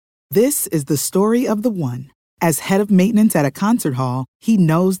This is the story of the one. As head of maintenance at a concert hall, he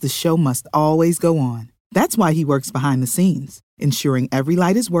knows the show must always go on. That's why he works behind the scenes, ensuring every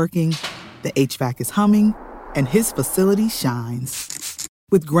light is working, the HVAC is humming, and his facility shines.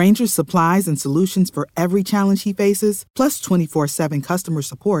 With Grainger's supplies and solutions for every challenge he faces, plus 24/7 customer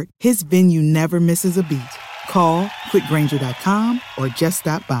support, his venue never misses a beat. Call quickgrainger.com or just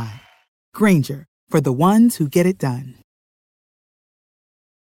stop by. Grainger, for the ones who get it done.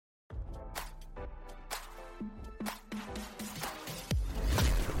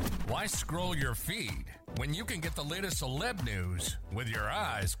 Why scroll your feed when you can get the latest celeb news with your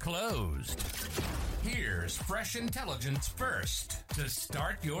eyes closed? Here's fresh intelligence first to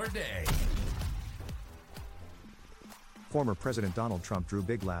start your day. Former President Donald Trump drew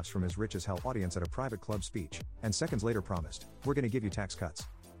big laughs from his rich as hell audience at a private club speech, and seconds later promised, "We're going to give you tax cuts."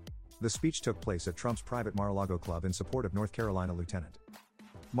 The speech took place at Trump's private Mar-a-Lago club in support of North Carolina Lieutenant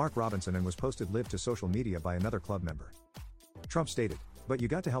Mark Robinson and was posted live to social media by another club member. Trump stated, "But you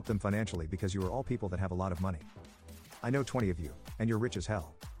got to help them financially because you are all people that have a lot of money. I know 20 of you, and you're rich as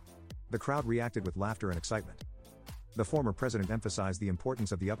hell." The crowd reacted with laughter and excitement. The former president emphasized the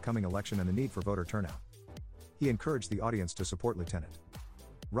importance of the upcoming election and the need for voter turnout. He encouraged the audience to support Lieutenant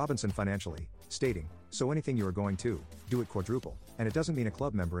Robinson financially, stating, "So anything you are going to, do it quadruple," and it doesn't mean a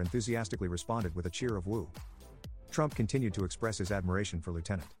club member enthusiastically responded with a cheer of woo. Trump continued to express his admiration for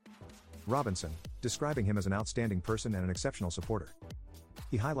Lieutenant Robinson, describing him as an outstanding person and an exceptional supporter.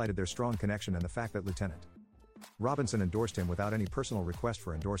 He highlighted their strong connection and the fact that Lieutenant Robinson endorsed him without any personal request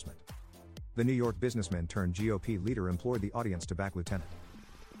for endorsement. The New York businessman turned GOP leader implored the audience to back Lieutenant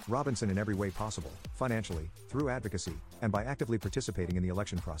Robinson in every way possible, financially, through advocacy, and by actively participating in the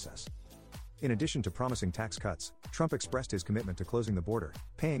election process. In addition to promising tax cuts, Trump expressed his commitment to closing the border,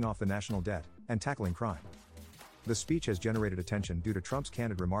 paying off the national debt, and tackling crime. The speech has generated attention due to Trump's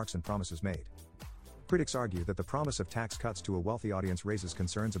candid remarks and promises made. Critics argue that the promise of tax cuts to a wealthy audience raises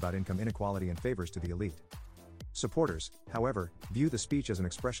concerns about income inequality and favors to the elite. Supporters, however, view the speech as an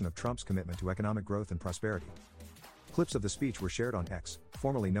expression of Trump's commitment to economic growth and prosperity. Clips of the speech were shared on X,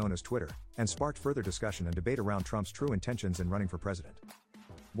 formerly known as Twitter, and sparked further discussion and debate around Trump's true intentions in running for president.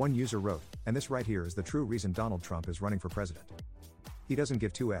 One user wrote, "And this right here is the true reason Donald Trump is running for president. He doesn't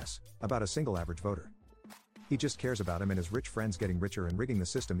give two s about a single average voter. He just cares about him and his rich friends getting richer and rigging the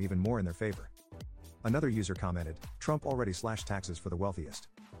system even more in their favor." Another user commented, "Trump already slashed taxes for the wealthiest.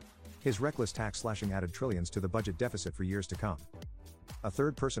 His reckless tax slashing added trillions to the budget deficit for years to come." A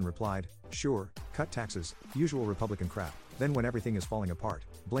third person replied, "Sure, cut taxes, usual Republican crap, then when everything is falling apart,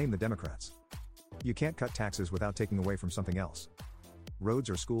 blame the Democrats. You can't cut taxes without taking away from something else. Roads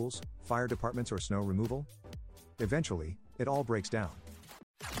or schools, fire departments or snow removal? Eventually, it all breaks down."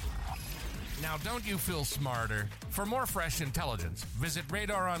 Now don't you feel smarter? For more fresh intelligence, visit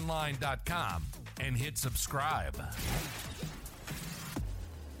radaronline.com and hit subscribe.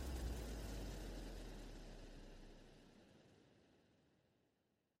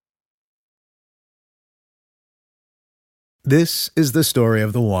 This is the story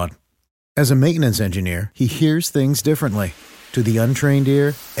of the one. As a maintenance engineer, he hears things differently. To the untrained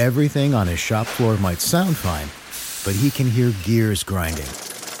ear, everything on his shop floor might sound fine, but he can hear gears grinding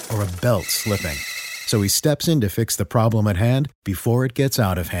or a belt slipping. So he steps in to fix the problem at hand before it gets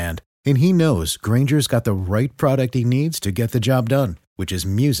out of hand. And he knows Grainger's got the right product he needs to get the job done, which is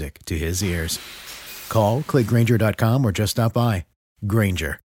music to his ears. Call, click Grainger.com, or just stop by.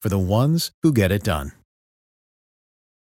 Grainger, for the ones who get it done.